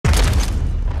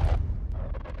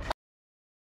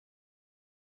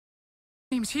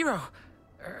name's Hero.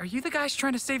 Are you the guys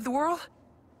trying to save the world?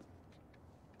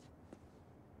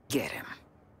 Get him.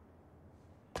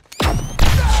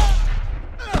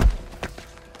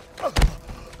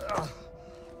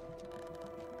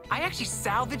 I actually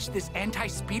salvaged this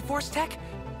anti-Speed Force tech.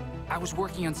 I was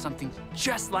working on something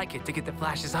just like it to get the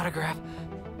Flash's autograph.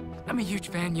 I'm a huge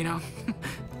fan, you know.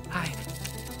 Hi.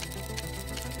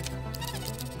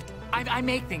 I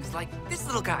make things like this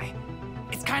little guy.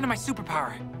 It's kind of my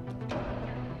superpower.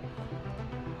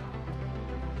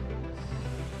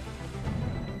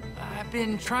 I've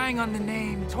been trying on the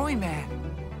name Toy Man.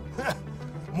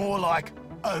 More like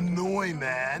Annoy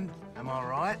Man. Am I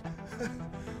right?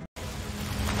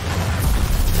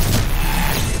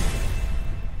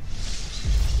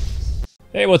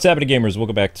 Hey, what's happening, gamers?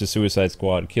 Welcome back to Suicide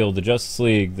Squad Kill the Justice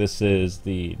League. This is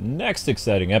the next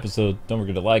exciting episode. Don't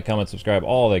forget to like, comment, subscribe,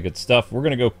 all that good stuff. We're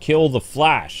gonna go kill the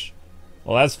Flash.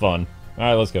 Well, that's fun.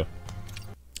 Alright, let's go.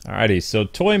 Alrighty, so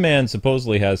Toy Man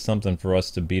supposedly has something for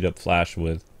us to beat up Flash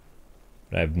with.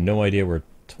 But I have no idea where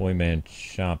Toy Man's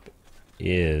shop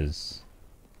is.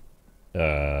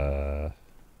 That's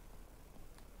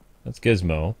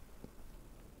Gizmo.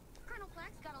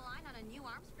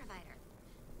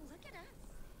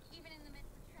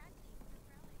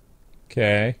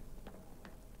 Okay.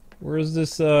 Where's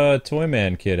this Toy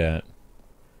Man kid at?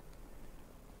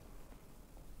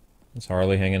 Is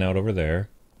Harley hanging out over there?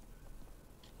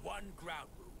 One ground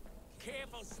rule.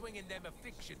 Careful swinging them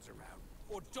afflictions around,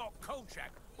 or Doc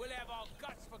Kolchak will have our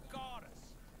guts for garters.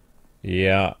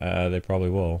 Yeah, they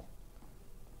probably will.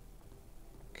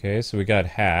 Okay, so we got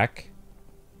Hack.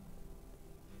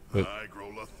 I grow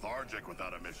lethargic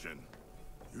without a mission.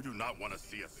 You do not want to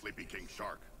see a sleepy king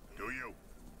shark, do you?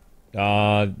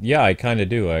 Yeah, I kind of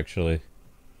do, actually.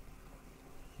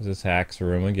 This is Hack's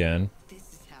room again. This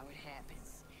is how it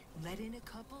happens. Let in a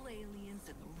couple aliens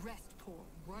and the rest pour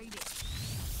right in.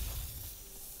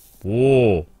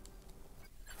 Whoa.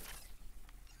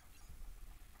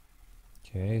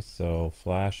 Okay, so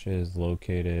Flash is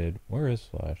located... Where is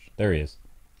Flash? There he is.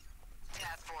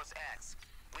 Task Force X.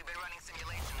 We've been running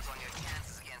simulations on your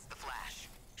chances against the Flash.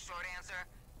 Short answer,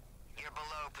 you're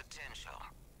below potential.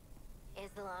 Is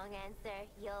the long answer,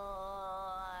 you're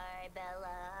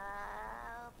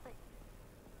below?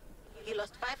 You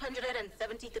lost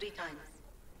 573 times.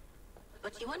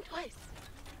 But you won twice.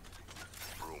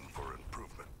 Room for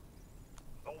improvement.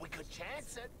 Oh, we could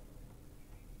chance it.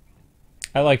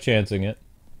 I like chancing it.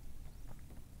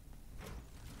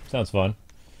 Sounds fun.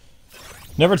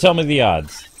 Never tell me the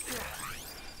odds.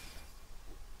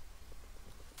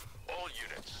 All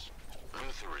units.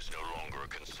 Luther is no longer a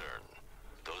concern.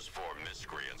 Those four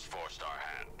miscreants forced our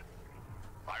hand.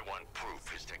 I want proof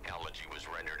his technology was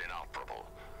rendered inoperable.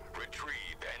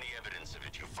 Retrieve any evidence of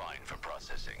it you find for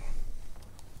processing.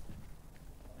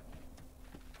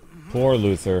 Poor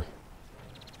Luther.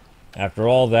 After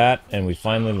all that, and we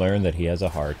finally learn that he has a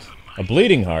heart. A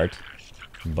bleeding heart,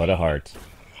 but a heart.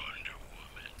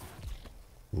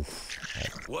 Oof,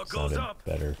 that sounded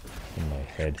better in my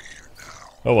head.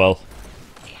 Oh well.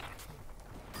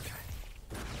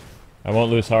 I won't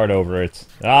lose heart over it.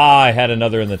 Ah, I had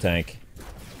another in the tank.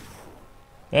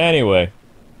 Anyway.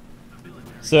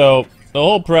 So, the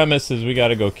whole premise is we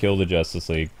gotta go kill the Justice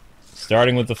League.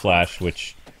 Starting with the Flash,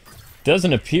 which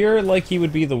doesn't appear like he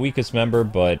would be the weakest member,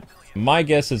 but my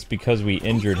guess is because we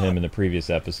injured him in the previous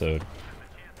episode.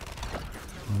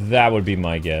 That would be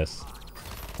my guess.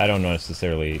 I don't know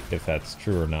necessarily if that's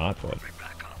true or not, but...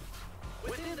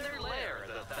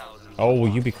 Oh, will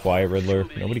you be quiet, Riddler?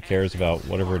 Nobody cares about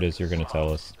whatever it is you're gonna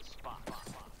tell us.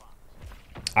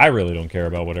 I really don't care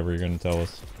about whatever you're gonna tell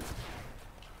us.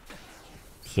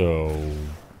 So,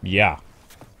 yeah.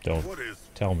 Don't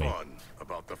tell me. Fun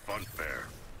about the fun fair?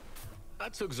 I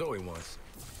took Zoe once.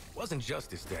 Wasn't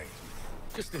Justice Day.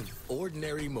 Just an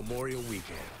ordinary Memorial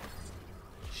weekend.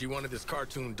 She wanted this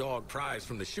cartoon dog prize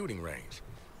from the shooting range.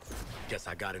 Guess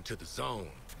I got into the zone.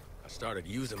 I started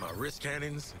using my wrist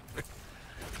cannons.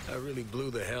 I really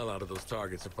blew the hell out of those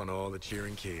targets in front of all the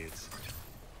cheering kids.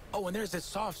 Oh, and there's this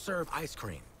soft serve ice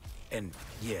cream. And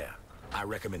yeah, I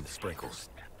recommend the sprinkles.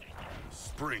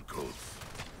 Sprinkles.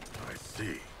 I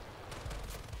see.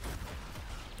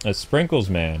 A Sprinkles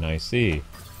man, I see.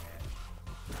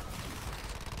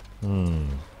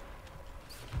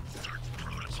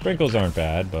 Sprinkles aren't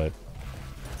bad, but...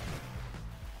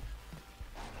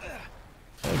 I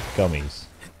like gummies.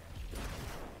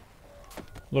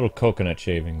 Little coconut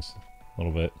shavings. A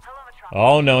little bit.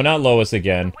 Oh no, not Lois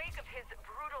again. In the wake of his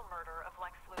brutal murder of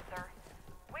Lex Luthor,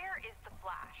 where is the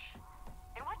Flash?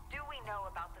 And what do we know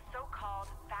about the so-called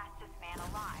fastest man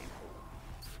alive?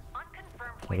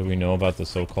 Unconfirmed What do we know about the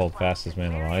so-called fastest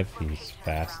man alive? He's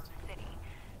fast.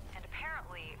 And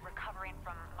apparently recovering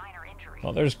from minor injuries.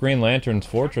 Oh, there's Green Lantern's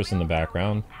fortress in the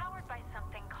background.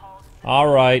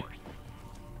 Alright,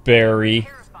 Barry.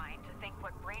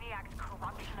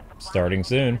 Starting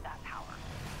soon.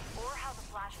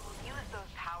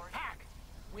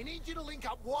 We need you to link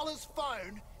up Waller's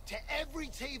phone to every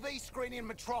TV screen in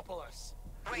Metropolis.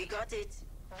 We got it.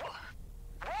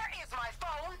 Where is my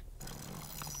phone?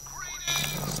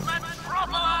 Greetings,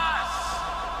 Metropolis!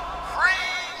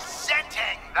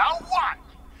 Presenting the one,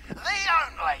 the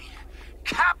only,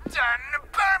 Captain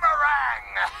Boomerang!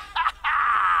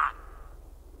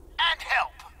 And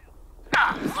help!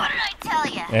 What did I tell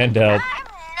you? And help. I'm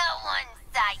no one's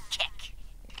sidekick.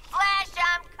 Flash,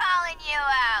 I'm calling you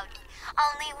out.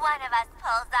 Only one of us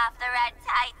pulls off the red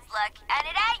tights look, and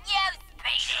it ain't you,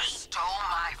 Speedy. You stole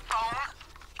my phone?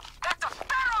 That's a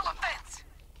federal offense!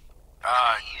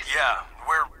 Yeah,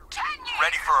 we're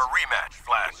ready for a rematch,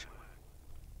 Flash.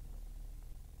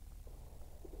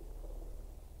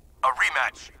 A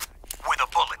rematch with a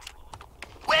bullet.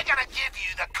 We're gonna give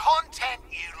you the content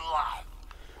you love.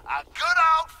 A good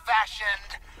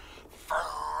old-fashioned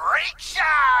freak show!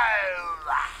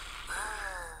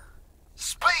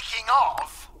 Speaking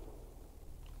of...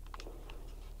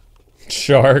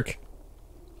 Shark.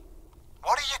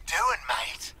 What are you doing,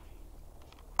 mate?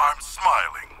 I'm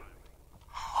smiling.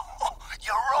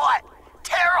 You're right.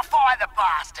 Terrify the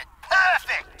bastard.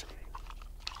 Perfect.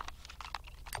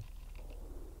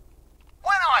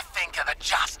 When I think of the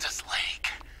Justice League,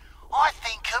 I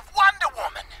think of Wonder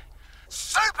Woman,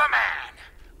 Superman,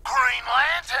 Green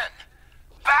Lantern,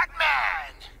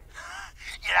 Batman.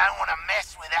 You don't want to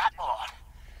mess with that lot.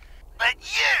 But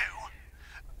you,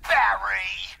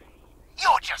 Barry,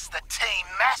 you're just the team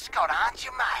mascot, aren't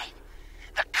you, mate?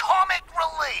 The comic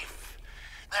relief.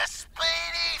 The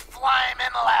speedy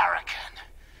flaming larrikin.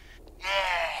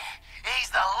 Yeah, he's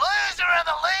the loser of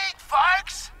the league,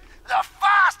 folks. The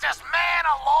fastest man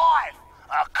alive,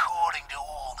 according to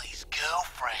all these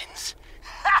girlfriends.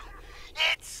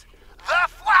 It's the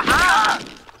Flash.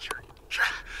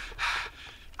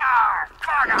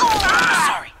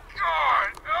 Sorry.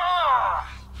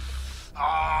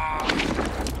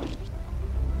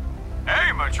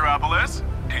 Hey, Metropolis.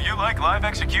 Do you like live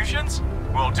executions?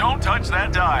 Well, don't touch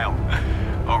that dial,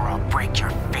 or I'll break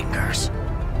your fingers.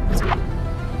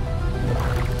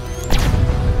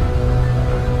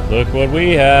 Look what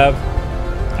we have.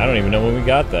 I don't even know when we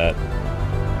got that.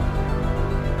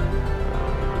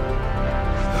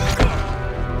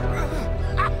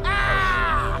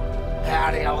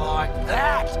 How do you like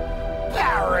that,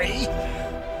 Barry?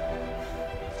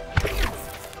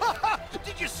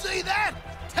 Did you see that?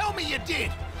 Tell me you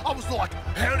did. I was like,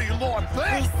 how do you like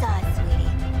that? We saw it, sweetie.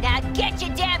 Now get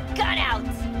your damn gun out!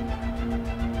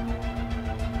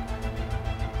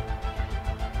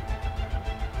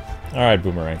 Alright,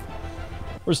 Boomerang.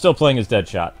 We're still playing as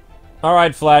Deadshot.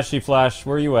 Alright, Flashy Flash,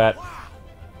 where you at?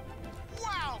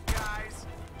 Wow, guys!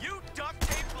 You duct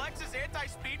tape Lex's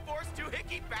anti-speed force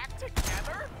doohickey back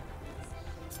together?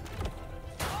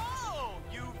 Oh,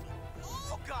 you've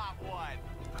all got one!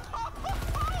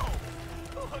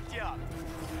 Who hooked you up?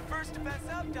 First to fess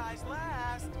up dies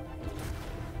last.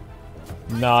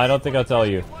 No, I don't think I'll tell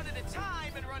you. One at a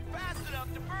time and run fast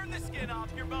enough to burn the skin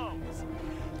off your bones.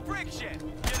 Friction,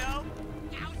 you know?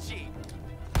 Ouchie.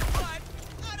 But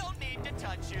I don't need to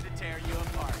touch you to tear you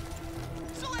apart.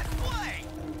 So let's play!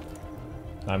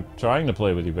 I'm trying to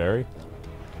play with you, Barry.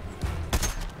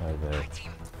 Right there. My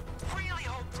team really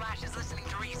hope Flash is listening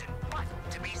to reason, but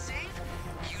to be safe,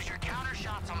 use your counter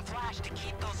shots on Flash to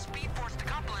keep those Speed Force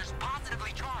decouplers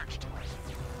positively charged.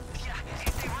 Yeah,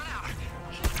 if they run out,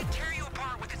 he can tear you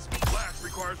apart with his speed. Flash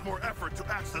requires more effort to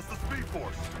access the Speed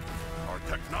Force. Our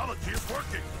technology is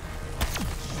working.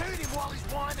 Shoot him while he's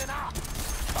winding up.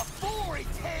 Before he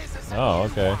tears us Oh,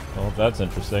 okay. Well, that's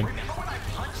interesting. Remember when I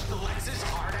punched the Lex's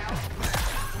heart out?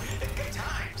 Good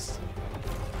times.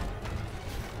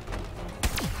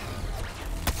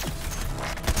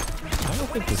 I don't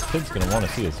think this kid's gonna want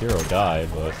to see his hero die,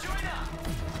 but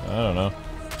I don't know.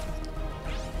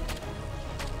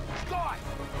 Guy,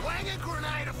 wang a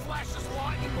grenade or flash this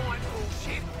lightning mind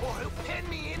bullshit, or he'll pen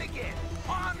me in again.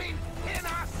 I mean, pen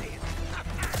us in.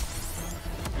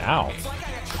 Ow. It's like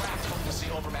I got trapped hopelessly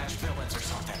overmatched villains or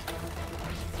something.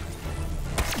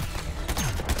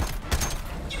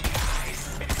 You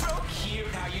guys, it's so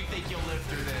cute how you think you'll live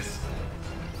through this.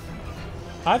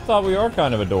 I thought we are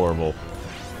kind of adorable.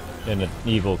 In an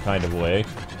evil kind of way.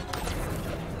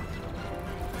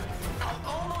 I'll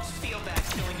almost feel bad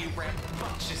killing you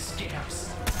rambunctious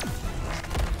scamps.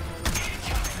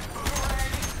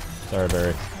 Sorry,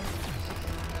 Barry.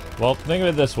 Well, think of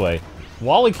it this way.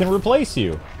 Wally can replace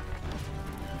you.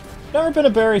 Never been a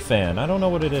Barry fan. I don't know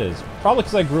what it is. Probably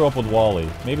because I grew up with Wally.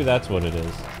 Maybe that's what it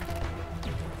is.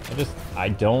 I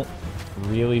don't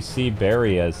really see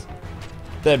Barry as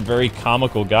that very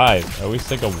comical guy. I always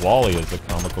think of Wally as the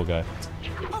comical guy.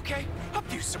 Okay, a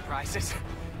few surprises,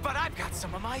 but I've got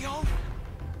some of my own.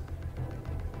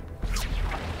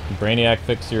 Brainiac,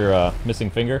 fix your missing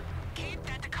finger. Keep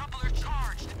that decoupler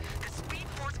charged. The speed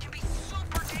force can be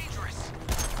super dangerous.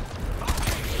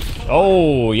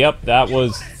 Oh, yep,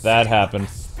 that happened.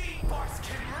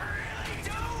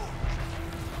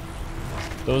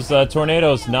 Those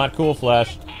tornadoes, not cool,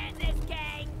 Flash.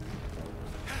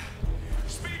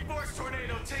 Speed Force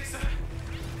tornado takes a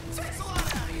lot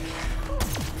out of you.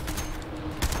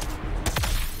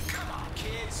 Come on,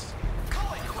 kids.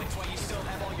 Call it quits while you still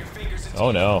have all your fingers and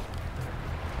Oh no.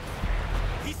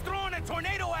 He's throwing a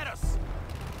tornado at us.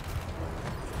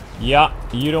 Yeah,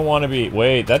 you don't want to be...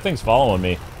 Wait, that thing's following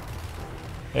me.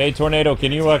 Hey, tornado,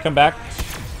 can you come back?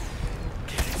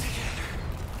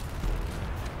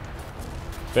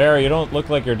 Barry, you don't look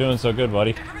like you're doing so good,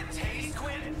 buddy.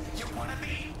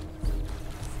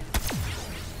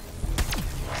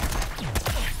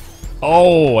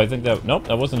 Oh, I think that... Nope,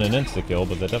 that wasn't an insta-kill,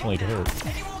 but that definitely hurt.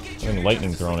 Having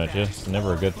lightning thrown at you, it's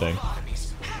never a good thing.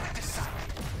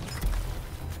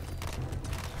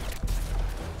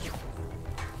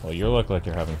 Well, you look like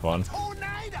you're having fun.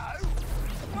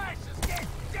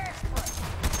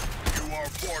 You are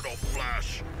mortal,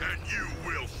 Flash, and you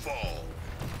will fall.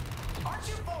 Aren't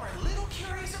you four a little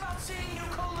curious about seeing new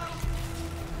Kulu?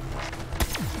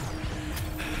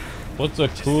 What's a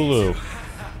Kulu?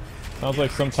 Sounds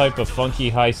like some type of funky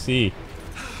high C.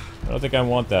 I don't think I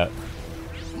want that.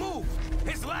 Move!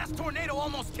 His last tornado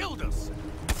almost killed us.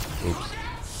 Oops.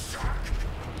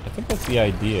 I think that's the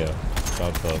idea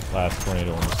about the last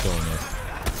tornado almost killing us.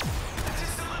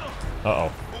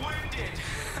 Uh-oh.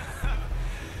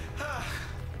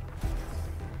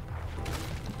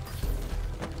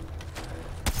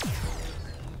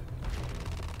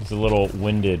 He's a little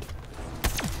winded.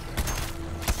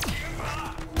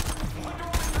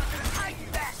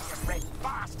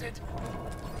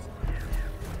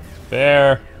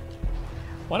 Fair.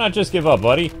 Why not just give up,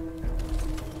 buddy?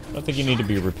 I don't think you need to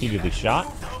be repeatedly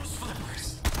shot.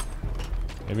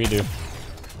 Maybe you do.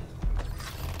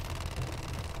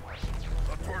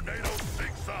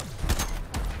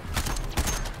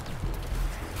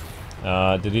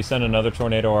 Did he send another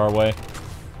tornado our way?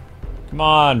 Come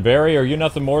on, Barry, are you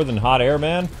nothing more than hot air,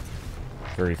 man?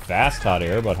 Very fast hot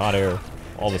air, but hot air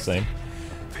all the same.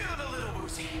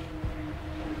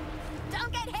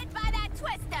 Don't get hit by that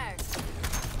twister!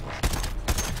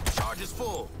 Charge is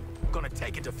full. Gonna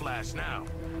take it to Flash now.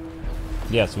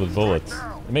 Yes, with bullets.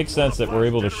 It makes sense that we're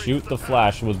able to shoot the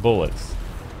Flash with bullets.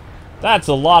 That's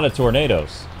a lot of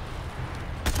tornadoes.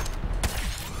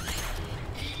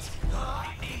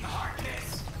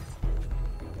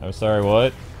 I'm sorry,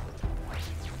 what?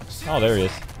 Oh, there he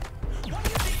is. What do you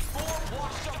think four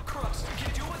washed-up crooks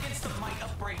can do against the might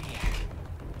of Brainiac?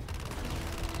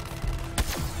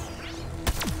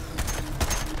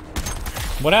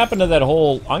 What happened to that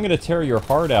whole I'm gonna tear your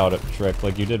heart out trick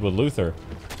like you did with Luther?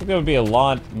 I think that would be a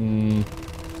lot,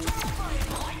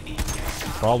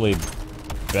 probably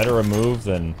better a move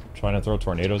than trying to throw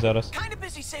tornadoes at us. Kinda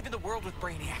busy saving the world with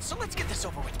Brainiac, so let's get this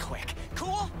over with quick.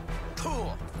 Cool?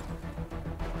 Cool.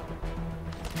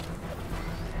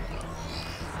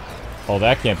 Oh,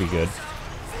 that can't be good.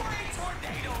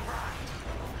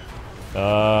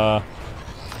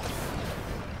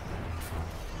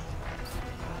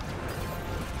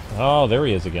 Oh, there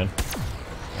he is again.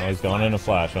 Oh, he's gone in a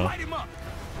flash, huh?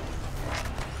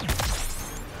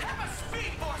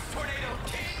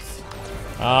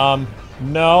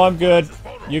 No, I'm good.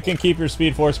 You can keep your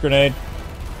Speed Force grenade.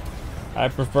 I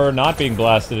prefer not being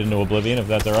blasted into oblivion, if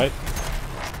that's alright.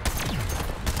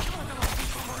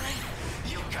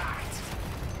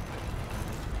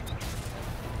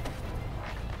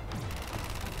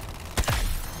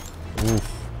 Oof.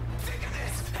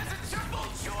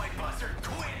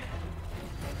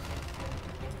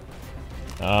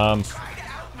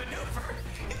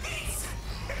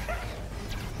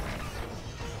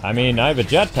 I mean, I have a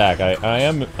jetpack. I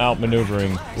am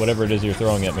outmaneuvering whatever it is you're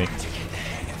throwing at me.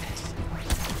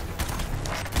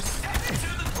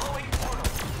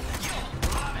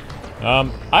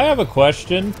 I have a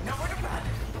question.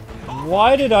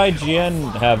 Why did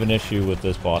IGN have an issue with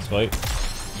this boss fight?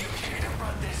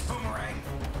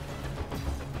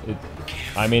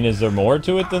 I mean, is there more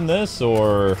to it than this,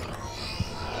 or...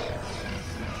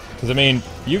 Because, I mean,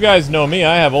 you guys know me,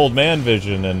 I have old man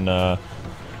vision, and,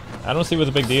 I don't see what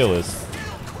the big deal is.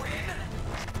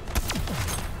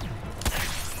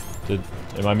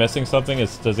 Am I missing something?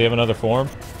 Does he have another form?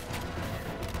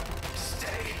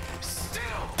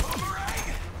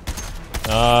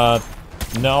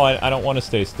 No, I don't want to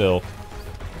stay still.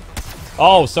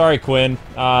 Oh, sorry, Quinn.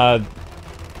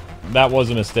 That was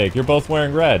a mistake. You're both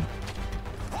wearing red.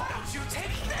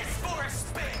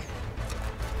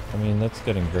 I mean, that's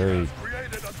getting very...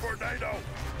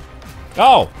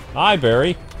 Oh! Hi,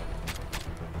 Barry.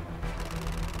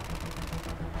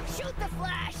 Shoot the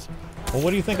Flash. Well,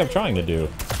 what do you think I'm trying to do?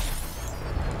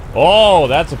 Oh,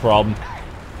 that's a problem.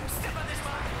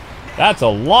 That's a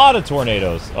lot of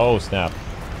tornadoes. Oh, snap.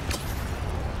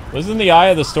 Wasn't the Eye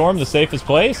of the Storm the safest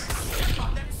place?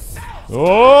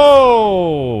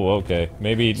 Oh, okay.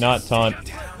 Maybe not taunt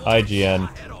IGN.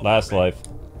 Last life.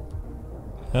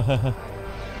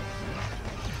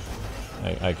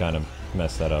 I kind of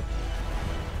messed that up.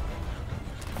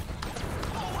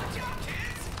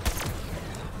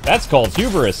 That's called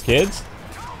hubris, kids.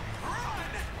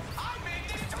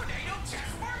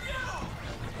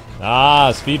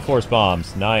 Ah, Speed Force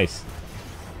bombs. Nice.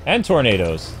 And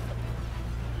tornadoes.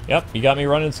 Yep, you got me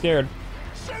running scared.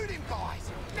 Shoot him,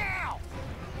 guys! Now!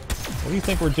 What do you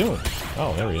think we're doing?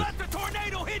 Oh, there he is. Let the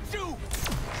tornado hit you!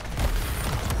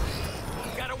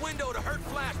 Got a window to hurt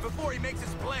Flash before he makes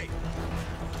his play.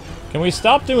 Can we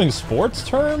stop doing sports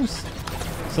terms?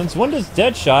 Since when does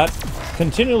Deadshot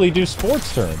continually do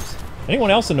sports terms?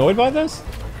 Anyone else annoyed by this?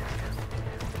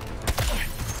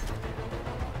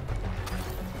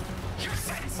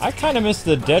 I kind of miss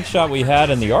the Deadshot we had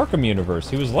in the Arkham universe.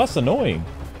 He was less annoying.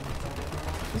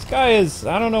 This guy is...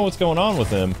 I don't know what's going on with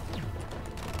him.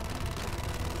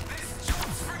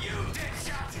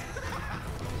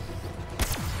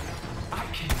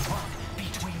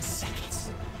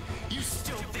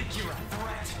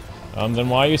 Then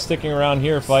why are you sticking around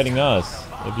here fighting us?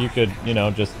 If you could, you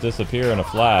know, just disappear in a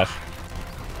flash.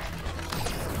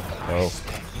 Oh.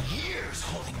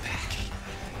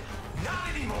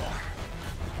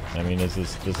 I mean, this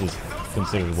is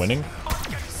considered winning?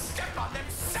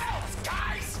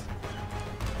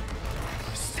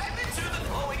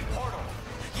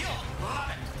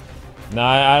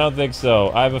 Nah, I don't think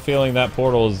so. I have a feeling that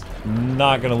portal is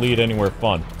not gonna lead anywhere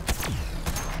fun.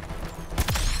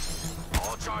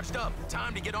 All charged up.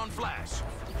 Time to get on Flash.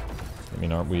 I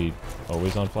mean, aren't we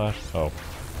always on Flash? Oh.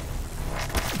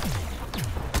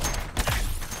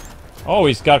 Oh,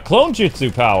 he's got clone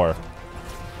jutsu power.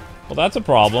 Well, that's a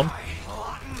problem.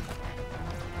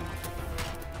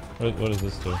 What does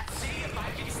this do?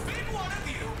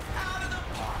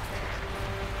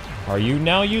 Are you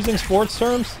now using sports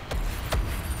terms?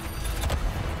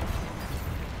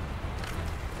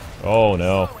 Oh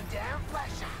no.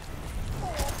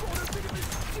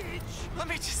 Let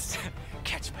me just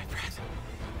catch my breath.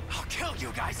 I'll kill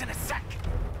you guys in a sec.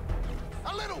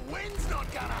 A little wind's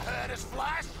not gonna hurt us,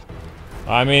 Flash.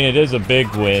 I mean, it is a big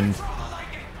wind.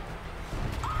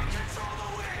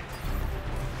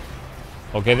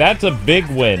 Okay, that's a big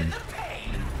win.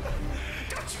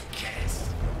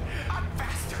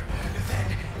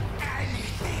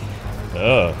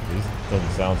 Ugh, this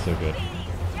doesn't sound so good.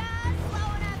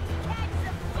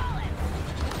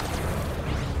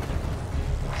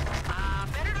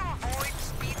 Better to avoid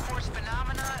Speed Force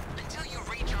phenomena until you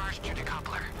recharged your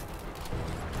decoupler.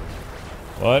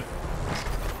 What?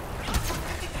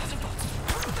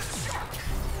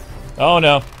 Oh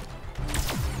no.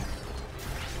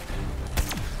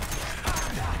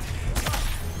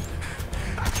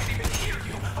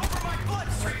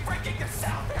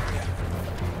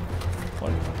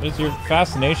 What is your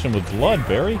fascination with blood,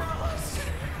 Barry?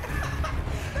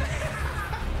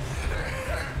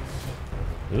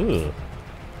 Ooh.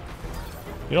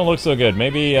 You don't look so good.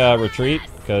 Maybe retreat,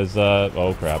 because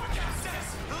oh crap.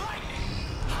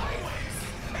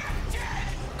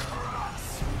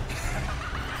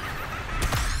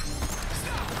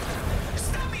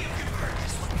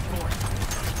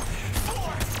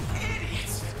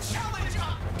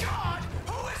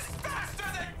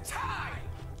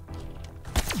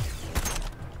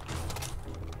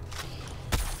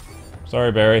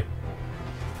 Sorry, Barry.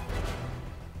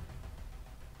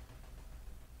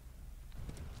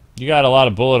 You got a lot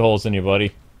of bullet holes in you,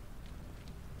 buddy.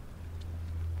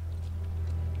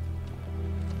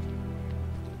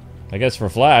 I guess for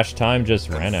Flash, time just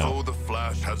ran out. So the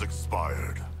Flash has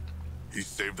expired. He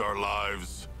saved our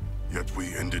lives, yet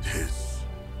we ended his.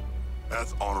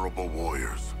 As honorable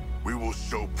warriors, we will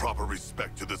show proper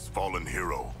respect to this fallen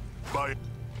hero by...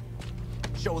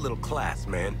 Show a little class,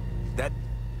 man. That...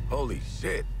 Holy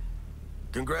shit.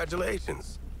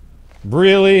 Congratulations.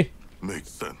 Really? Makes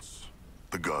sense.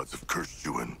 The gods have cursed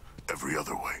you in every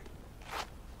other way.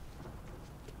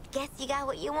 Guess you got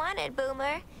what you wanted,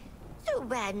 Boomer. Too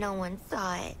bad no one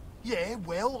saw it. Yeah,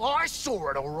 well, I saw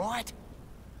it, all right.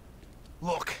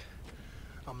 Look,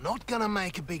 I'm not gonna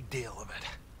make a big deal of it.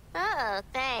 Oh,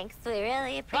 thanks. We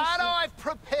really appreciate it. But I've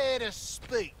prepared a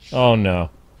speech. Oh no.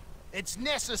 It's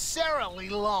necessarily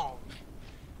long.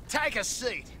 Take a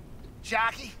seat.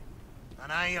 Sharky, I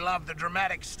know you love the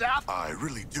dramatic stuff. I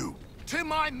really do. To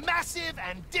my massive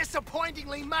and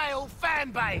disappointingly male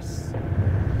fan base.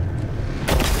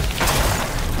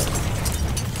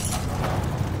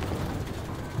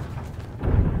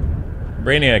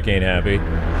 Brainiac ain't happy.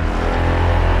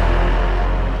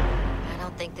 I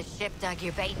don't think the ship dug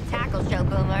your bait and tackle show,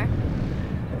 Boomer.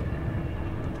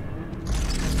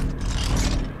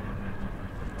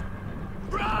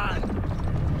 Run!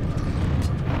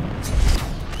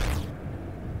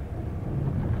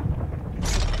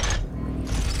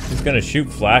 He's gonna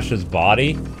shoot Flash's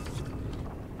body?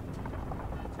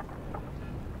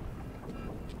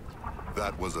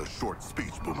 That was a short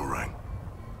speech, Boomerang.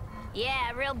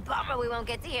 Yeah, real bummer we won't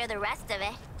get to hear the rest of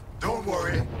it. Don't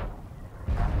worry.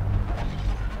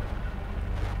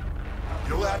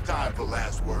 You'll have time for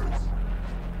last words.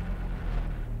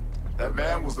 That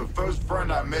man was the first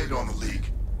friend I made on the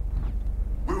League.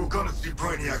 We were gonna see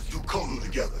Brainiacs do Kolu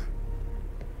together.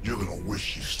 You're gonna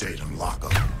wish you stayed in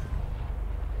lockup.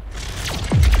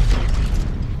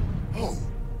 Oh.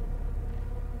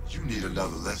 You need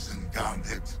another lesson,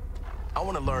 convict. I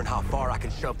want to learn how far I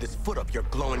can shove this foot up your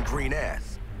glowing green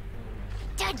ass.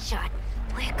 Deadshot,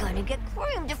 we're gonna get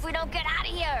creamed if we don't get out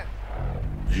of here.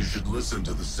 You should listen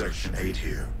to the Section 8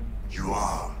 here. You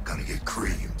are gonna get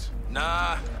creamed.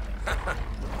 Nah.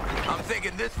 I'm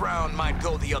thinking this round might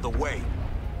go the other way.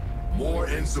 More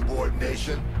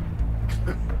insubordination?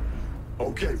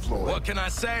 Okay, Floyd. What can I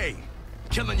say?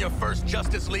 Killing your first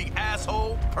Justice League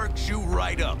asshole perks you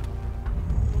right up.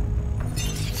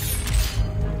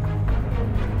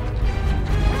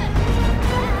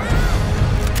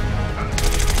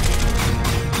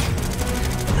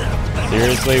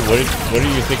 Seriously, what do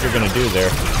you think you're gonna do there?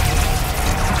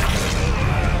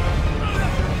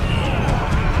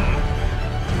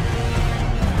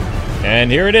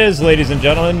 And here it is, ladies and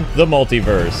gentlemen, the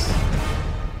multiverse.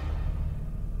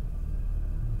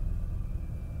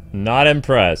 Not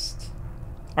impressed.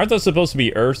 Aren't those supposed to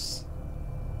be Earths?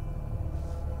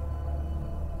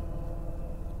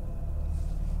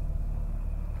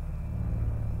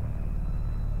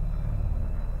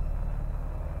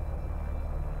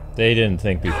 They didn't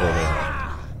think before they...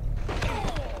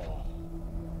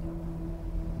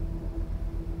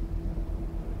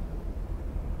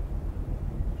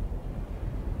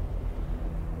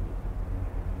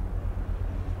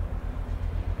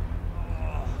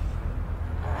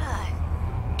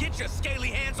 Get your scaly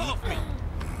hands off me!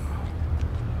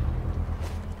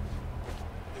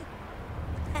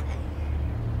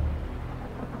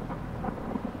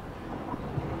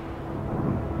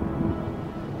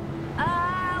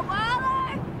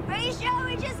 Waller! Pretty sure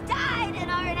we just died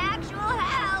and are in actual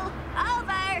hell.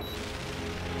 Over.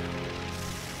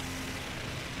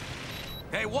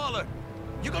 Hey, Waller,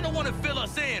 you're gonna want to fill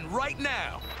us in right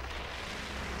now.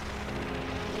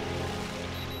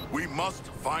 We must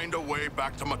find a way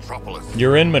back to Metropolis.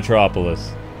 You're in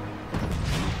Metropolis.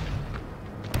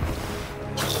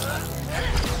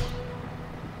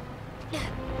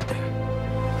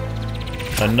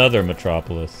 Another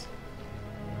Metropolis.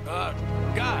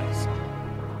 Guys.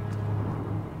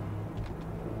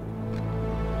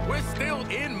 We're still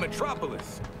in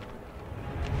Metropolis.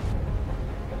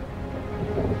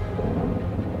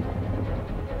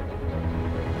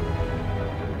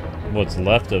 What's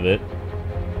left of it.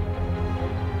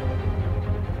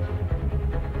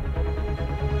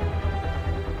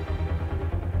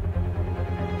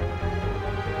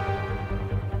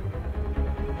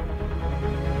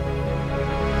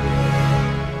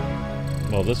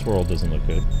 Well, this world doesn't look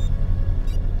good.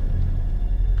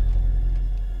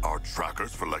 Our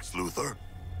trackers for Lex Luthor?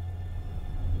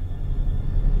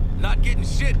 Not getting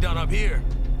shit done up here.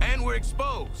 And we're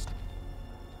exposed.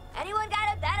 Anyone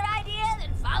got a better idea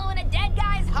than following a dead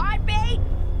guy's heartbeat?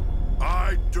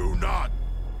 I do not.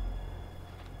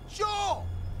 Sure.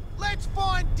 Let's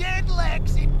find dead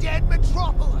Lex in dead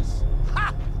Metropolis.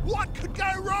 Ha! What could go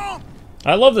wrong?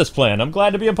 I love this plan. I'm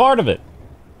glad to be a part of it.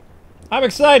 I'm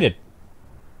excited.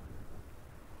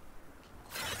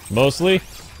 Mostly.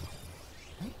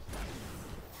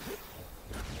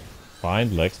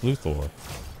 Find Lex Luthor.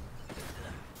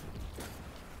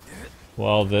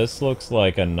 Well, this looks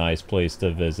like a nice place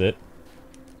to visit.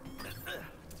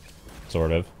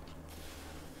 Sort of.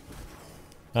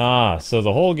 Ah, so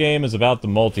the whole game is about the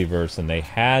multiverse, and they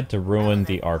had to ruin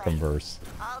the Arkhamverse.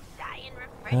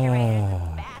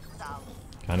 Kind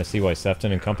of see why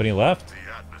Sefton and company left. The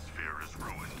atmosphere is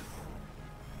ruined.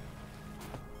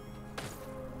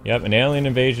 Yep, an alien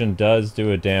invasion does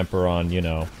do a damper on, you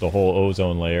know, the whole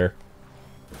ozone layer.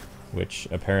 Which,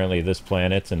 apparently, this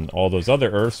planet and all those other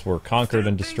Earths were conquered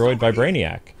and destroyed by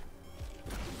Brainiac.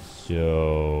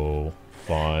 So...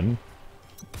 fun.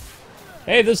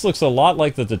 Hey, this looks a lot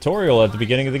like the tutorial at the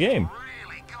beginning of the game.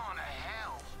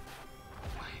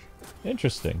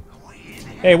 Interesting.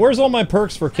 Hey, where's all my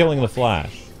perks for killing the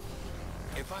Flash?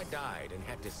 If I died and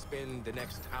had to spend the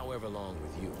next however long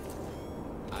with you,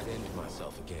 I'd end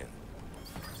myself again.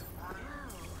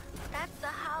 That's the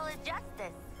Hall of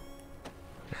Justice.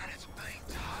 And it's being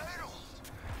totaled.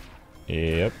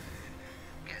 Yep.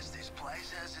 Guess this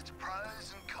place has its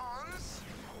pros and cons.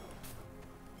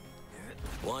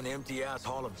 One empty-ass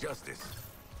Hall of Justice.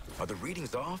 Are the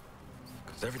readings off?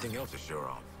 Because everything else is sure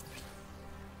off.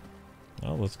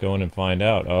 Well, let's go in and find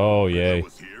out. Oh, yay.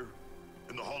 Was here?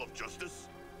 In the Hall of Justice?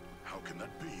 How can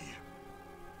that be?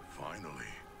 Finally,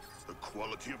 the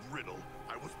quality of riddle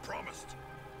I was promised.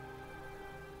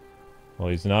 Well,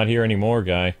 he's not here anymore,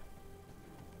 guy.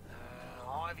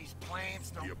 Ivy's plans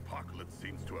don't... The apocalypse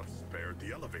seems to have spared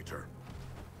the elevator.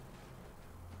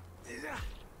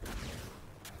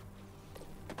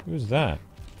 Who's that?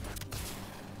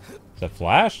 Is that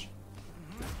Flash?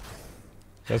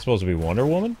 Is that supposed to be Wonder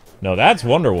Woman? No, that's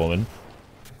Wonder Woman.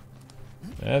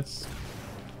 That's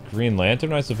Green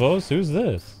Lantern, I suppose. Who's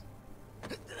this?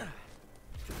 I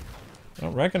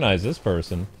don't recognize this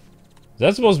person. Is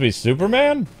that supposed to be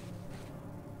Superman?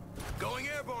 Going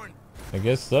airborne. I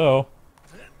guess so.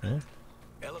 Huh?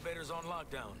 Elevator's on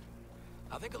lockdown.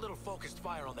 I think a little focused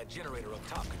fire on that generator up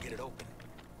top could get it open.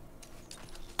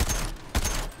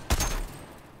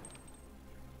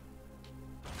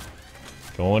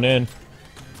 Going in.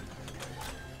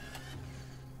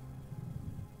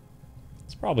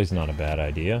 This probably is not a bad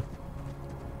idea.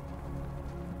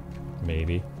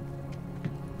 Maybe.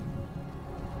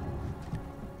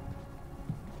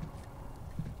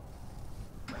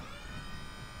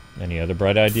 Any other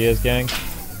bright ideas, gang?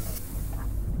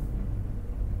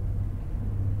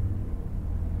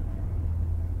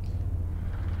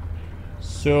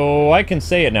 So, I can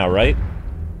say it now, right?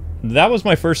 That was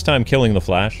my first time killing the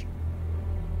Flash.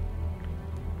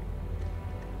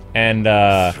 And,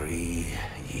 3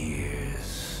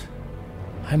 years.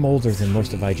 I'm older than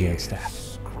most of IGN staff.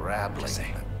 Scrabbling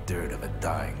in the dirt of a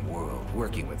dying world,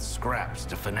 working with scraps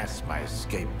to finesse my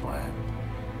escape plan.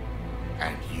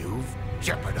 And you've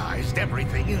jeopardized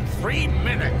everything in 3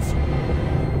 minutes!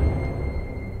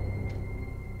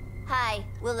 Hi,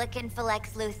 we're looking for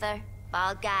Lex Luthor.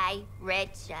 Bald guy,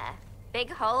 rich, big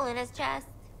hole in his chest.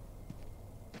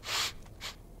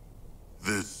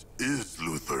 This is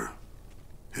Luthor.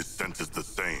 His scent is the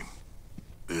same.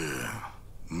 Yeah,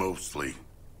 mostly.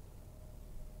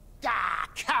 Ah,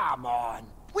 come on.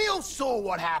 We all saw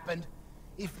what happened.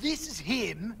 If this is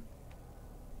him...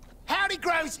 How'd he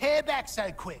grow his hair back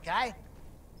so quick, eh?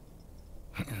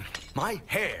 My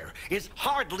hair is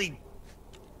hardly...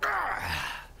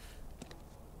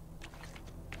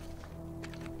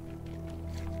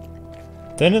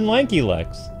 Thin and lanky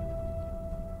Lex.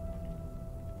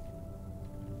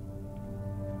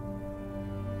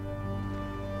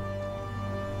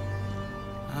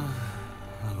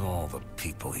 Of all the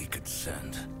people he could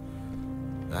send.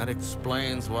 That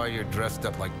explains why you're dressed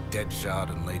up like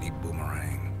Deadshot and Lady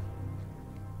Boomerang.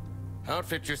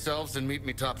 Outfit yourselves and meet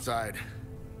me topside.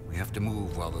 We have to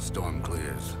move while the storm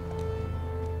clears.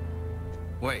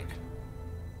 Wait.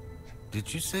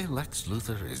 Did you say Lex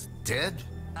Luthor is dead?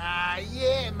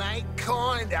 Yeah, mate,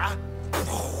 kinda.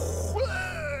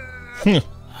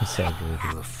 So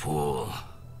You're a fool.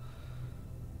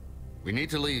 We need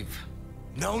to leave.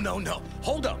 No.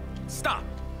 Hold up. Stop.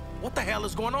 What the hell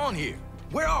is going on here?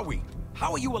 Where are we?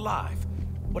 How are you alive?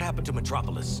 What happened to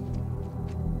Metropolis?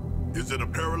 Is it a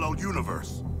parallel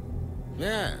universe?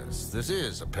 Yes, this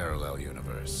is a parallel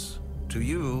universe. To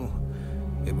you,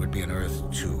 it would be an Earth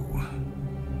 2.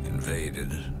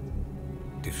 Invaded,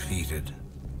 defeated,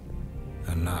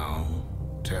 and now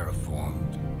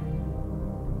terraformed.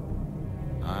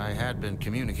 I had been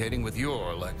communicating with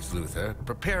your Lex Luthor,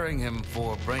 preparing him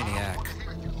for Brainiac.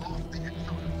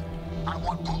 I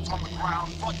want boots on the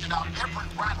ground, flushing out every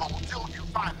rat hole till you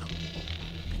find them.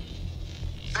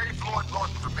 Save Floyd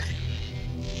Norton for me.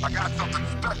 I got something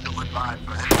special in mind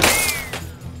for him.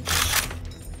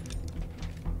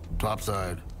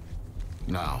 Topside.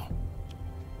 Now.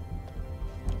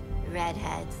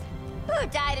 Redheads. Who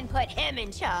died and put him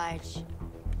in charge?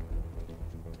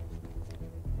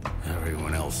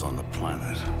 everyone else on the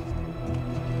planet.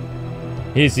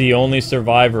 He's the only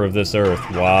survivor of this Earth.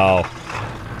 Wow.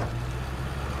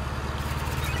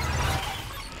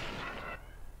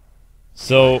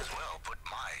 So... well put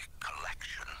my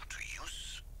collection to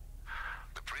use.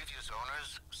 The previous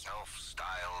owners,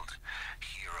 self-styled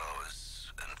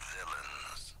heroes and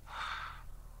villains.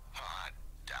 I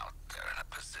doubt they're in a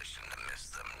position to miss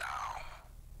them now.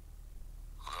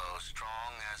 Though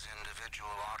strong as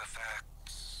individual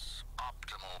artifacts,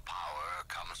 optimal power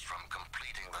comes from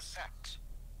completing the set.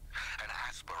 An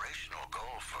aspirational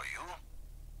goal for you,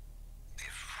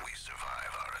 if we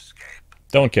survive our escape.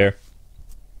 Don't care.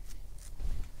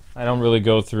 I don't really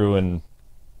go through and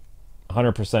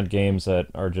 100% games that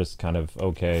are just kind of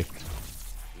okay.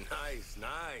 Nice,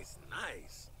 nice,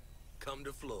 nice. Come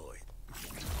to Floyd.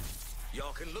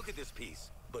 Y'all can look at this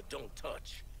piece, but don't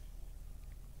touch.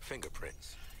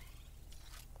 Fingerprints.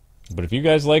 But if you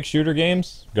guys like shooter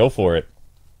games, go for it.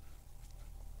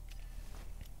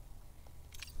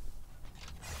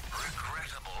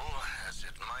 Regrettable as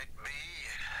it might be,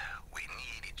 we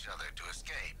need each other to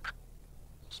escape.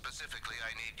 Specifically,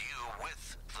 I need you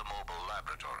with the mobile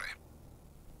laboratory.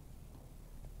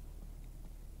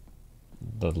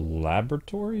 The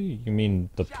laboratory? You mean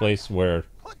the place where...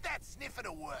 Put that sniffer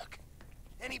to work.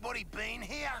 Anybody been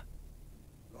here?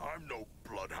 I'm no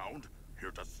bloodhound,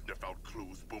 here to sniff out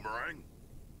clues, Boomerang.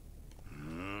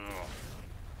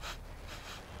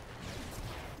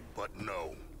 But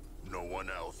no, no one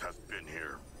else has been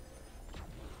here.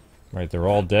 Right, they're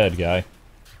all dead, guy.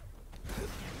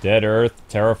 Dead Earth,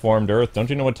 terraformed Earth. Don't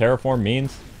you know what terraform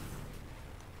means?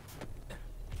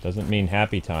 Doesn't mean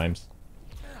happy times.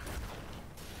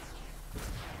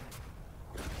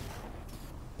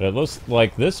 But it looks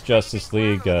like this Justice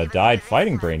League died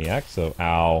fighting Brainiac, so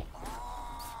ow.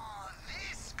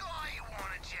 This guy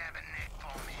wanna jab a neck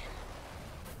bomb in.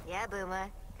 Yeah, Boomer,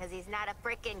 because he's not a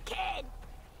frickin' kid.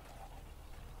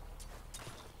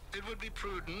 It would be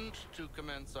prudent to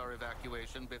commence our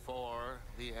evacuation before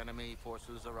the enemy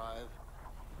forces arrive.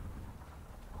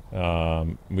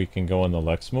 We can go in the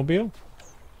Lexmobile?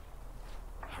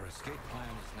 Our escape plan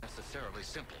is necessarily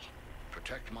simple.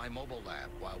 Protect my mobile lab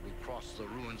while we cross the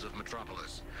ruins of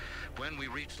Metropolis. When we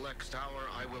reach Lex Tower,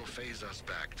 I will phase us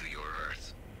back to your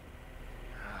Earth.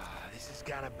 This is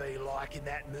gonna be like in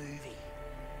that movie.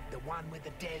 The one with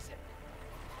the desert.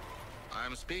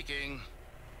 I'm speaking.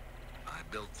 I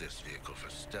built this vehicle for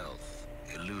stealth,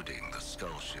 eluding the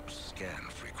Skull ship's scan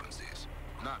frequencies,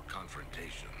 not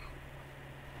confrontation.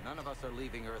 None of us are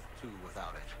leaving Earth 2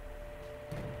 without it.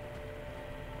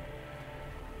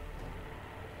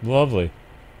 Lovely.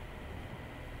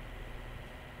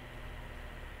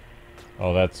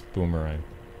 Oh, that's Boomerang.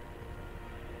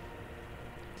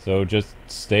 So just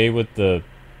stay with the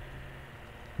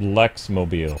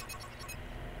Lexmobile.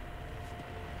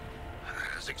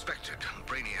 As expected,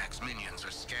 Brainiac's minions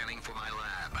are scanning for my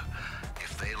lab.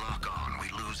 If they lock on, we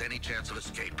lose any chance of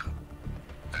escape.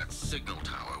 That signal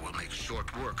tower will make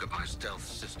short work of my stealth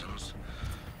systems.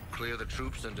 Clear the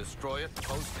troops and destroy it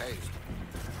post-haste.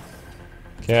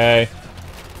 Okay.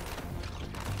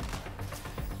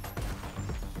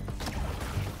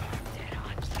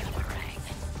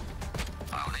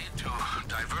 I'll need to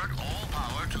divert all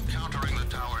power to countering the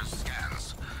tower's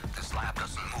scans. This lab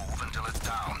doesn't move until it's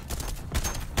down.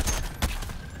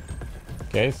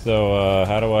 Okay, so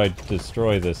how do I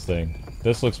destroy this thing?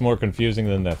 This looks more confusing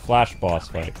than that Flash boss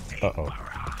fight. Uh-oh.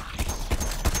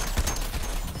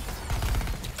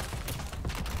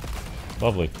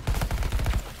 Lovely.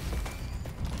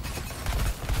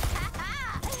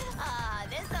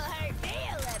 This'll hurt me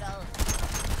a little.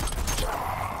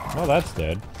 Well, that's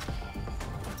dead.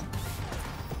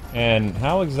 And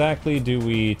how exactly do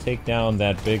we take down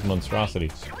that big monstrosity?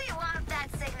 Do we want that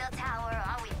signal tower, or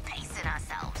are we pacing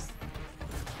ourselves?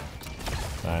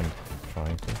 I'm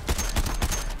trying to.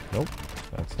 Nope,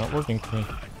 that's not working for me.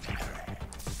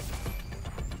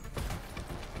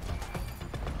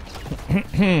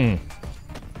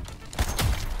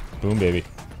 Boom, baby.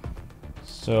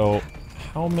 So,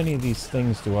 how many of these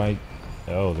things do I...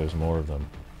 Oh, there's more of them.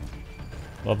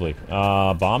 Lovely.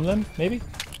 Bomb them, maybe?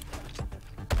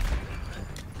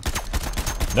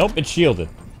 Nope, it's shielded.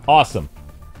 Awesome.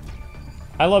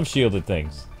 I love shielded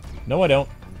things. No, I don't.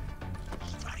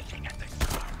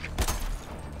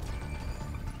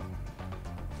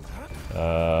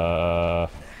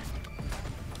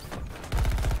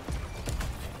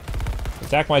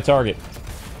 Attack my target.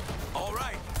 All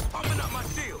right, pumping up my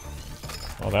shield.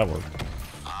 Oh, that worked.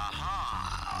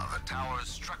 Aha! The tower's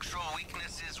structural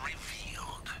weakness is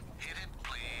revealed. Hit it,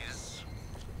 please.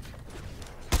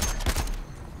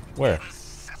 Where?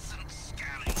 Incessant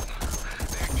scanning.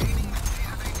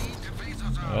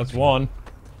 That's one.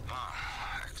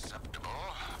 Acceptable.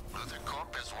 Luther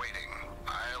Corp is waiting.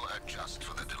 I'll adjust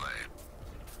for the delay.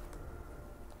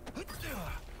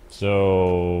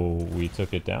 So we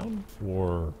took it down,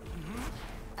 or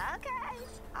Okay,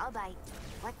 I'll bite.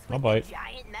 What's I'll with bite. the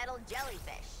giant metal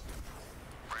jellyfish?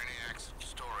 Brainiac's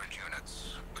storage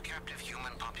units. A captive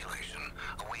human population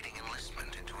awaiting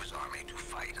enlistment into his army to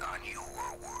fight on your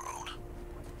world.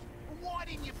 Why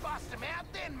didn't you bust him out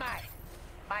then, mate?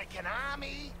 Make an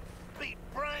army? Beat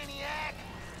Brainiac?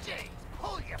 Gee,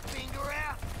 pull your finger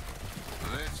out.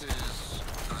 This is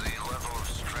the level of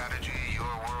strategy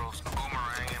your world's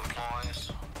boomerang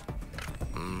employs.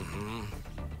 Mm-hmm.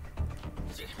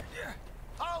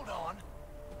 Hold on.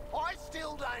 I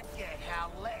still don't get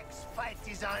how Lex faked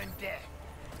his own death.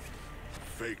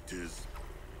 Faked his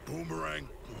boomerang?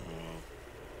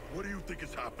 What do you think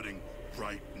is happening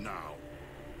right now?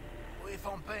 If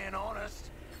I'm being honest,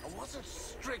 I wasn't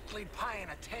strictly paying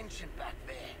attention back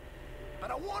there.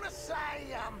 But I want to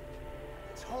say,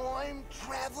 time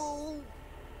travel?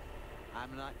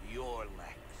 I'm not your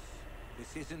Lex.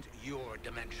 This isn't your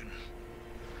dimension.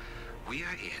 We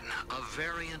are in a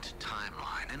variant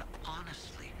timeline, and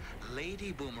honestly,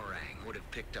 Lady Boomerang would have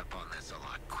picked up on this a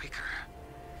lot quicker.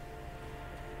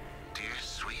 Dear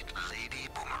sweet Lady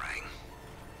Boomerang.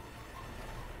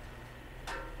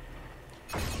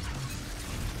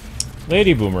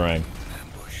 Lady Boomerang.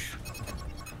 Ambush.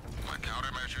 My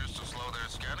countermeasures to slow their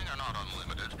scanning are not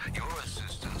unlimited. Your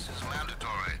assistance is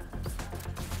mandatory.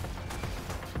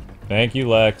 Thank you,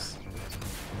 Lex.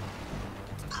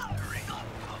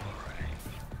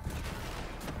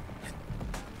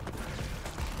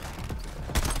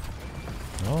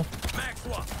 Oh.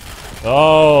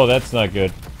 Oh, that's not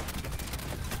good.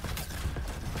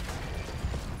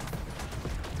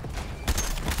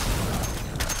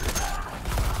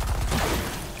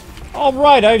 All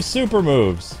right, I have super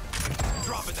moves.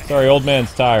 Sorry, old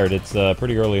man's tired. It's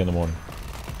pretty early in the morning.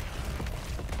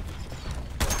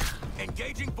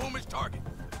 Engaging Boomer's target.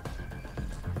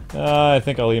 I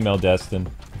think I'll email Destin.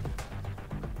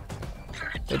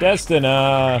 Hey, Destin,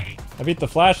 I beat the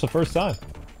Flash the first time.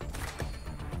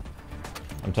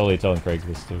 I'm totally telling Craig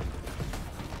this, too.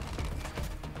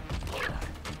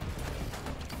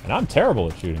 And I'm terrible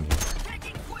at shooting you.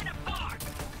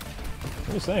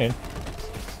 I'm just saying.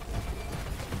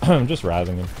 I'm just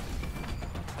razzing him.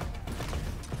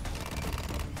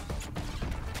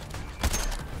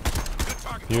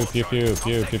 Pew, pew, pew,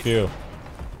 pew, pew, pew.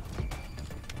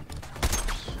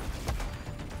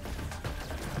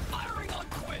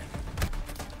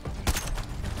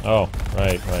 Oh,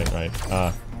 right.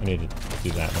 I need to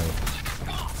do that move.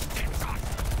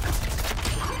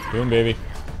 Boom, baby.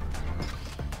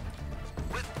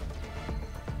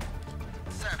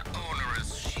 That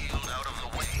onerous shield out of the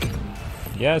way.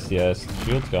 Yes,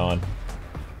 shield's gone.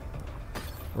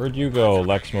 Where'd you go,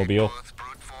 Lex Mobile?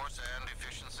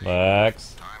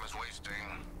 Lex.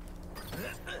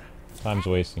 Time's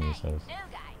wasting, he says.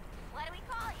 What do we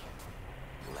call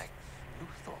you? Lex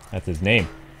Luthor. That's his name.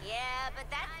 Yeah, but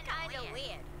that's kind of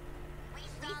weird. We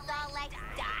saw Lex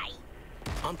die.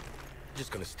 I'm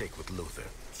just gonna stick with Luther.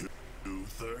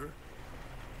 Luther?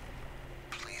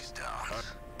 Please don't.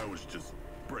 I was just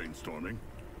brainstorming.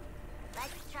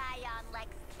 Let's try on Lex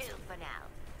 2 for now.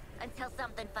 Until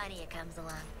something funnier comes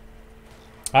along.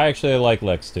 I actually like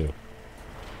Lex too.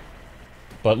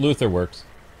 But Luther works.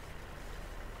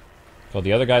 Call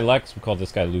the other guy Lex, we'll call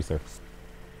this guy Luther.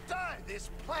 So, this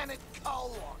planet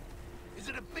Colon, is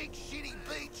it a big shitty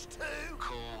beach too?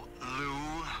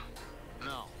 Colu?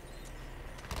 No.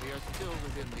 We are still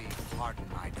within the harden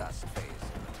my dust phase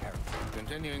of the terror.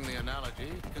 Continuing the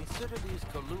analogy, consider these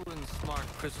Coluan smart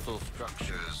crystal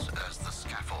structures As the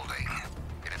scaffolding.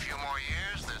 In a few more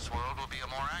years, this world will be a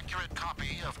more accurate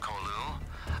copy of Colu.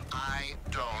 I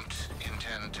don't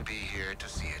intend to be here to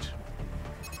see it.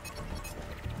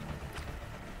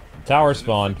 Tower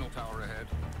spawn. Signal tower ahead.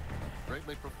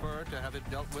 Greatly prefer to have it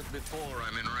dealt with before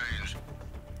I'm in range.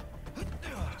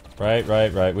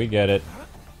 Right. We get it.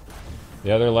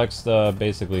 The other Lex,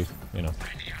 basically, you know.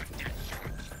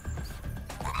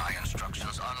 Were my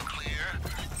instructions unclear?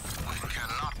 We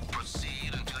cannot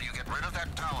proceed until you get rid of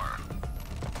that tower.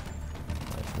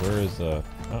 Where is, oh.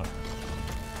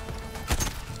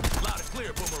 Loud and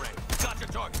clear, Boomerang. Got your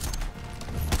target.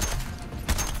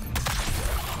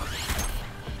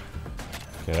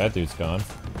 Okay, that dude's gone.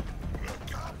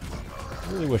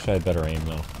 I really wish I had better aim,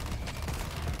 though.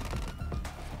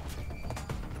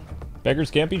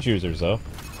 Beggars can't be choosers, though.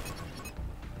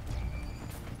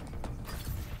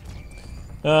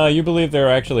 You believe there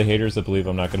are actually haters that believe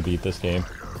I'm not going to beat this game.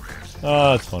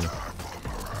 Oh, that's funny.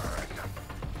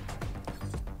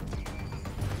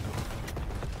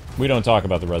 We don't talk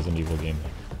about the Resident Evil game.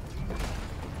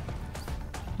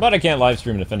 But I can't live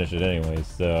stream to finish it anyway,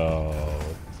 so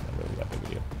it's not really that big a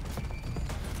deal.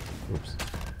 Oops.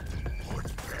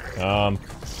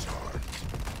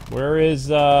 Where is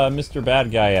Mr.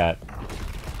 Bad Guy at?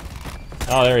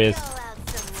 Oh, there he is.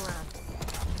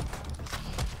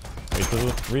 Wait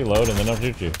to reload and then I'll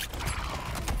shoot you.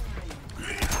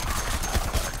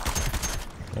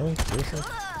 Really? Seriously?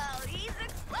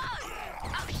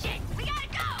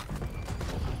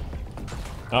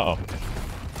 Uh-oh.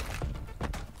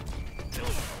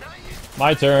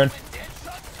 My turn.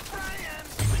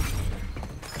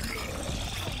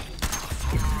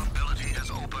 Vulnerability has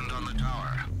opened on the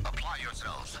tower. Apply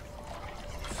yourselves.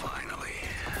 Finally,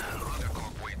 Luther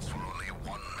Corp waits for only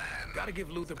one man. Gotta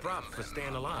give Luther props for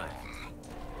staying alive.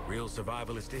 Real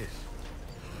survivalist is.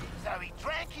 So he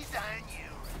drank his own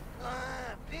urine.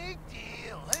 Big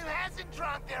deal. Who hasn't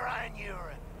drunk their own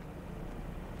urine?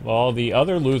 Well, the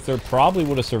other Luther probably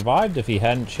would have survived if he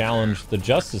hadn't challenged the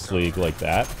Justice League like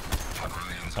that.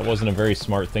 That wasn't a very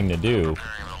smart thing to do.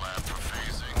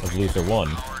 As Luther won.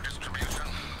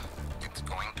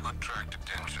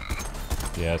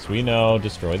 Yes, we know.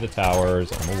 Destroy the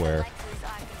towers. I'm aware.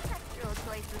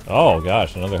 Oh,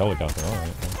 gosh. Another helicopter. All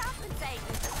right.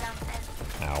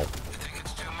 Ow.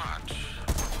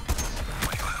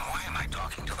 Why am I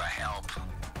talking to the help?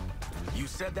 You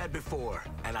said that before,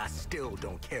 and I still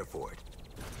don't care for it.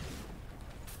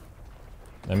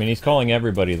 I mean, he's calling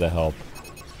everybody the help.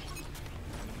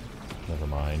 Never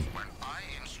mind.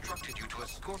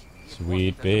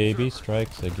 Sweet baby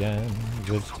strikes again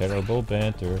with terrible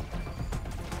banter.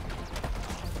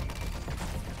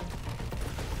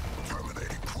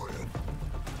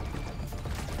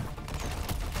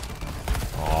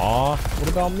 Aw, what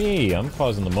about me? I'm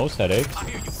causing the most headaches.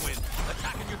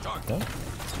 Huh?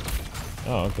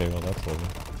 Oh, okay, well that's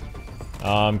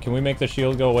lovely. Can we make the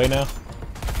shield go away now?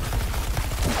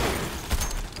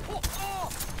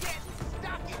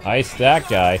 Ice that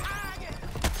guy.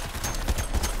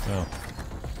 Oh.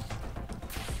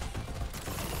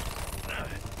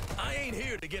 I ain't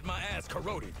here to get my ass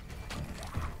corroded.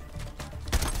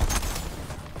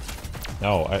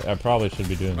 No, I probably should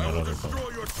be doing that other thing.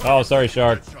 Oh, sorry,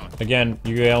 Shark. Again,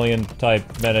 you alien type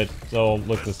medic all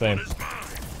look the same.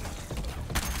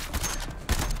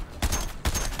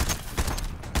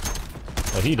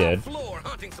 Well, he did.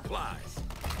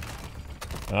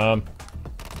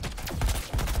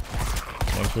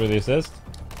 Thanks for the assist.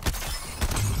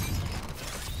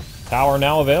 Tower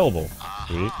now available.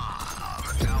 Sweet.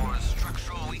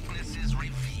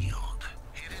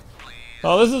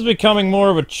 Oh, this is becoming more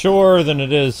of a chore than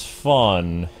it is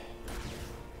fun.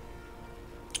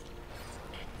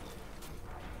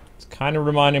 It's kind of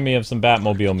reminding me of some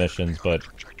Batmobile missions, but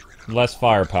less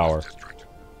firepower.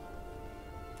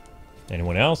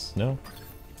 Anyone else? No?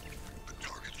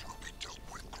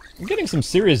 I'm getting some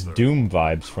serious Doom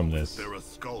vibes from this.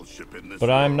 But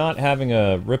I'm not having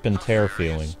a rip and tear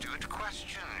feeling.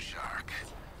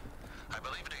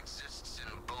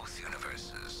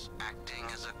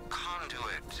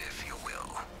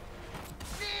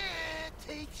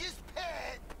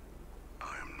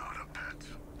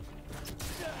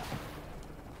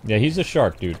 Yeah, he's a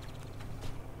shark, dude.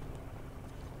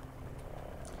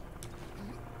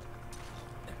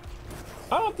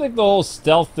 I don't think the whole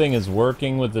stealth thing is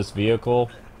working with this vehicle.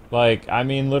 Like, I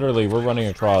mean, literally, we're running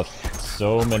across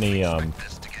so many,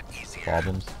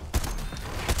 problems.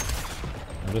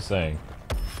 I'm just saying.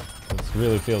 This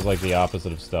really feels like the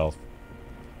opposite of stealth.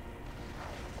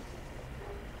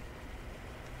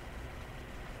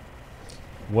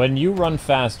 When you run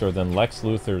faster than Lex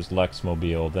Luthor's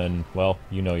Lexmobile, then, well,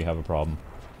 you know you have a problem.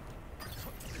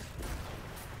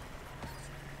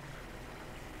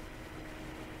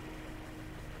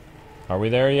 Are we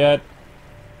there yet?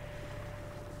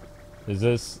 Is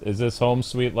this home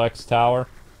sweet Lex Tower?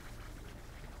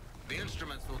 The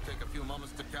instruments will take a few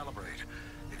moments to calibrate.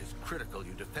 It is critical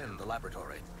you defend the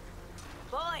laboratory.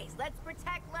 Boys, let's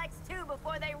protect Lex 2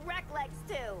 before they wreck Lex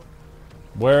 2.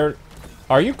 Where...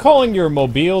 Are you calling your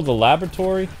mobile the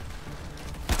laboratory?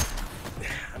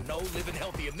 No living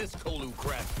healthy in this Kolu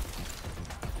crap.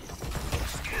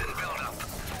 Scan buildup.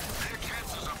 Their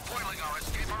chances of foiling our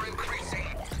escape are increasing.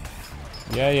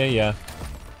 Yeah.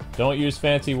 Don't use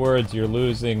fancy words, you're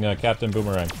losing Captain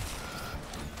Boomerang.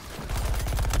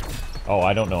 Oh,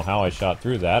 I don't know how I shot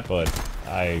through that, but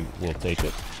I will take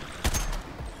it.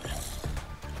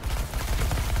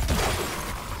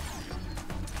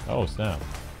 Oh, snap.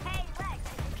 Hey, Lex,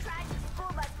 you tried to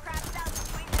school us crapped out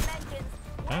between dimensions.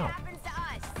 What Ow. happens to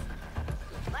us?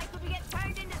 Like, would we get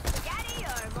turned into spaghetti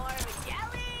or more of a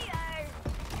jelly or...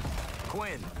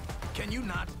 Quinn, Can you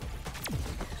not?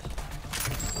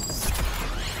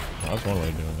 Oh, that's one way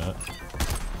of doing that.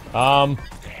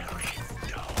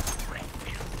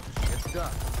 It's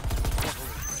done.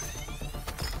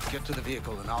 Get to the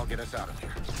vehicle and I'll get us out of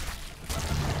here.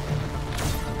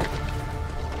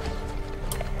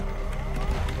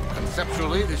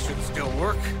 Conceptually, this should still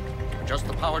work. Just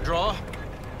the power draw.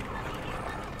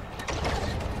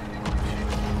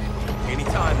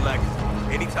 Anytime, Lex.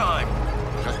 Anytime.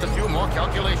 Just a few more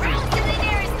calculations. Round to the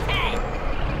nearest head.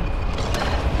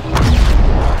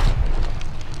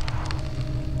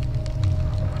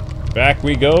 Back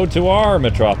we go to our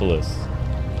metropolis.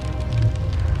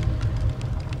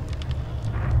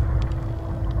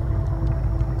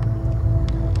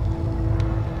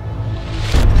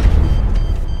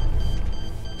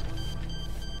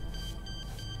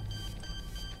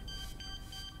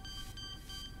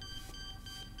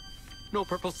 No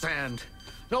purple sand.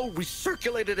 No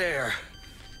recirculated air.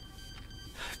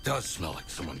 It does smell like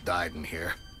someone died in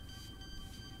here.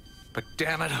 But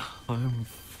damn it, I'm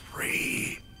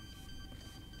free.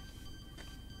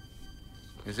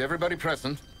 Is everybody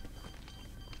present?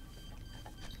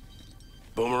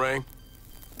 Boomerang?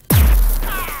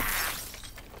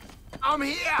 I'm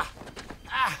here!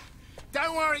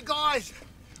 Don't worry, guys.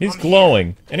 He's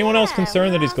glowing. Anyone else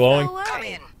concerned that he's glowing? Come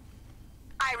in.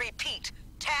 I repeat,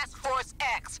 Task Force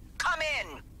X, come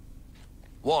in.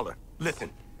 Waller, listen.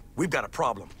 We've got a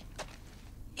problem.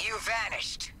 You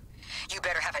vanished. You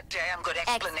better have a damn good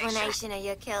explanation. Of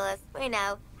your killers. We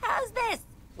know. How's this?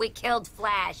 We killed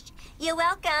Flash. You're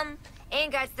welcome.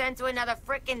 And got sent to another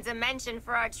frickin' dimension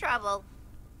for our trouble.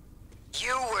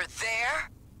 You were there?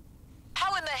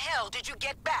 How in the hell did you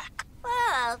get back?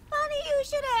 Well, funny you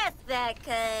should ask that,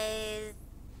 cause...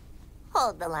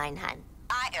 Hold the line, hun.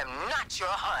 I am not your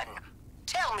hun.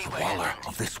 Tell me what Waller happened.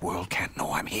 of this world can't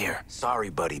know I'm here. Sorry,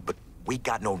 buddy, but we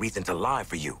got no reason to lie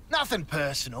for you. Nothing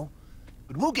personal,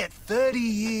 but we'll get 30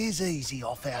 years easy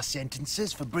off our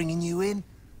sentences for bringing you in.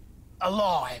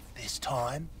 Alive this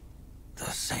time.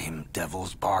 The same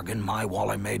devil's bargain my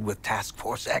Waller made with Task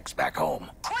Force X back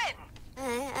home. Quinn!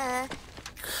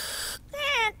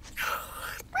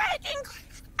 Breaking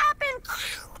up in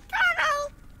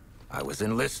tunnel. I was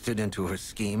enlisted into her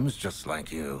schemes just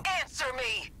like you. Answer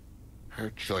me! Her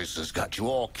choices got you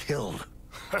all killed.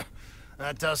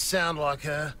 That does sound like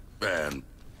her. And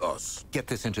us. Get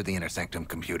this into the Inner Sanctum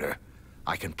computer.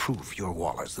 I can prove your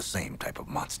Waller's the same type of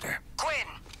monster. Quinn!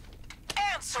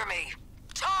 Answer me!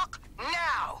 Talk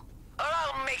now! Or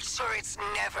I'll make sure it's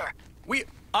never.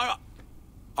 Our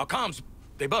comms,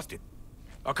 they busted.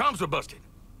 Our comms were busted.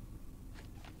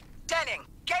 Denning,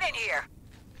 get in here!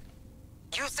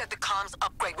 You said the comms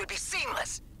upgrade would be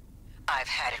seamless. I've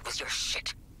had it with your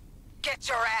shit. Get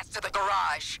your ass to the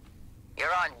garage.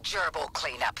 You're on gerbil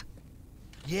cleanup.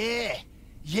 Yeah,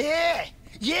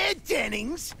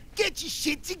 Dennings! Get your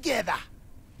shit together!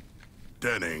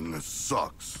 Denning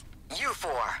sucks. You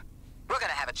four, we're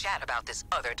gonna have a chat about this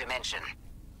other dimension.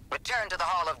 Return to the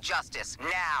Hall of Justice,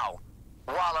 now!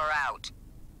 Waller out.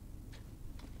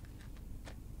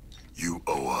 You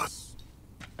owe us.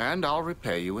 And I'll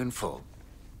repay you in full.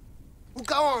 Well,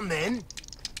 go on then.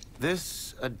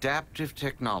 This adaptive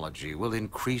technology will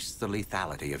increase the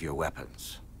lethality of your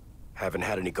weapons. Haven't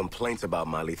had any complaints about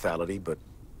my lethality, but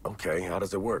okay, how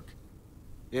does it work?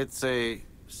 It's a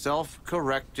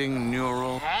self-correcting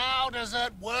neural... How does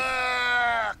it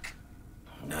work?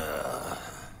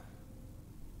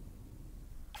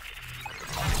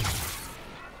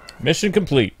 Mission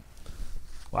complete.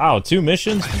 Wow, 2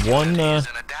 missions, one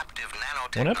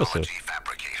episode.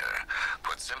 Fabricator.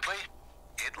 Put simply,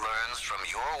 it learns from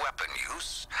your weapon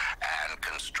use and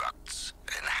constructs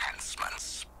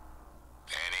enhancements.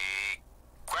 Any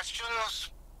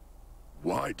questions?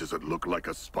 Why does it look like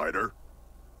a spider?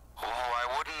 Oh, why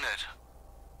wouldn't it?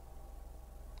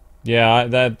 Yeah,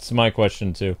 that's my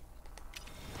question too.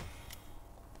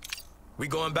 We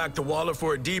going back to Waller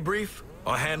for a debrief,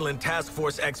 or handling Task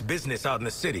Force X business out in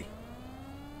the city?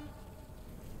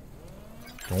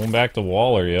 Going back to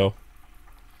Waller, yo.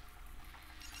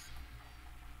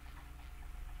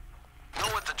 Know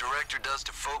what the director does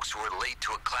to folks who are late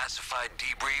to a classified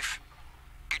debrief?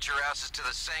 Get your asses to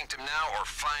the sanctum now or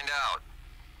find out.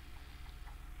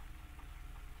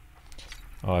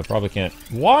 Oh, I probably can't.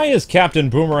 Why is Captain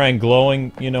Boomerang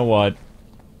glowing? You know what?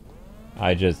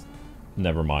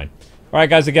 Never mind. Alright,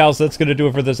 guys and gals, that's going to do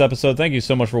it for this episode. Thank you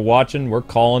so much for watching. We're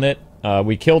calling it.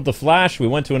 We killed the Flash, we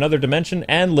went to another dimension,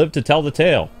 and lived to tell the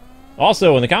tale.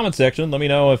 Also, in the comment section, let me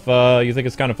know if you think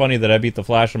it's kind of funny that I beat the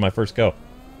Flash on my first go.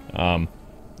 Not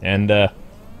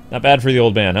bad for the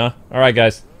old man, huh? Alright,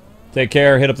 guys. Take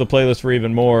care, hit up the playlist for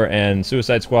even more, and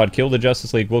Suicide Squad Kill the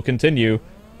Justice League will continue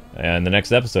in the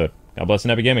next episode. God bless and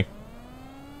happy gaming.